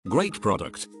Great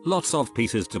product, lots of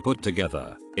pieces to put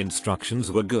together,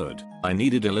 instructions were good. I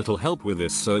needed a little help with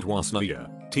this so it wasn't a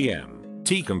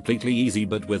TMT completely easy,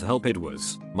 but with help it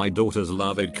was. My daughters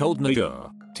love it cold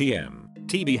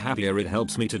TMT be happier, it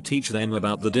helps me to teach them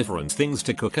about the different things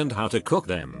to cook and how to cook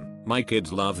them. My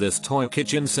kids love this toy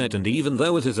kitchen set, and even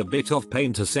though it is a bit of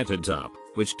pain to set it up,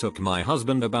 which took my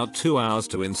husband about 2 hours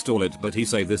to install it, but he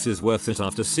say this is worth it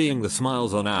after seeing the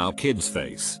smiles on our kids'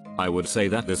 face. I would say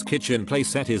that this kitchen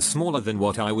playset is smaller than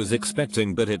what I was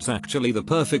expecting, but it's actually the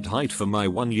perfect height for my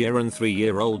 1-year and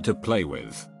 3-year-old to play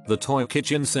with. The toy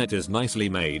kitchen set is nicely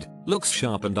made, looks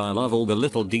sharp, and I love all the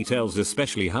little details,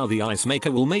 especially how the ice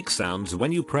maker will make sounds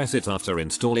when you press it after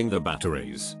installing the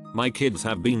batteries. My kids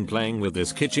have been playing with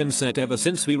this kitchen set ever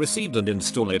since we received and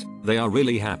installed it. They are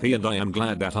really happy, and I am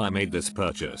glad that I made this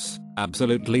purchase.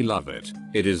 Absolutely love it.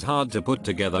 It is hard to put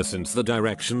together since the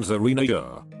directions are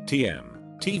TMT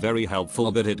very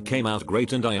helpful, but it came out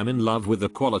great and I am in love with the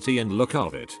quality and look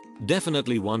of it.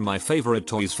 Definitely one of my favorite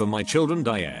toys for my children.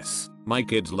 My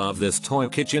kids love this toy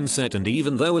kitchen set, and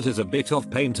even though it is a bit of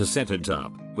pain to set it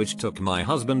up, which took my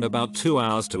husband about 2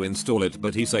 hours to install it,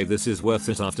 but he say this is worth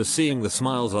it after seeing the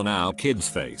smiles on our kids'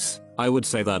 face. I would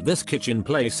say that this kitchen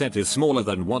play set is smaller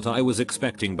than what I was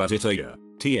expecting, but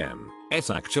it's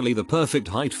actually the perfect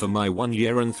height for my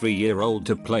 1-year and 3-year-old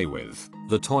to play with.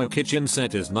 The toy kitchen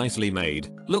set is nicely made,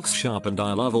 looks sharp, and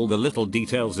I love all the little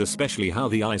details, especially how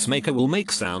the ice maker will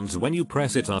make sounds when you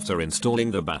press it after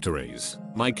installing the batteries.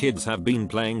 My kids have been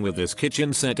playing with this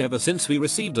kitchen set ever since we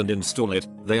received and installed it.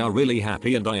 They are really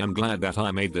happy, and I am glad that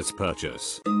I made this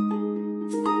purchase.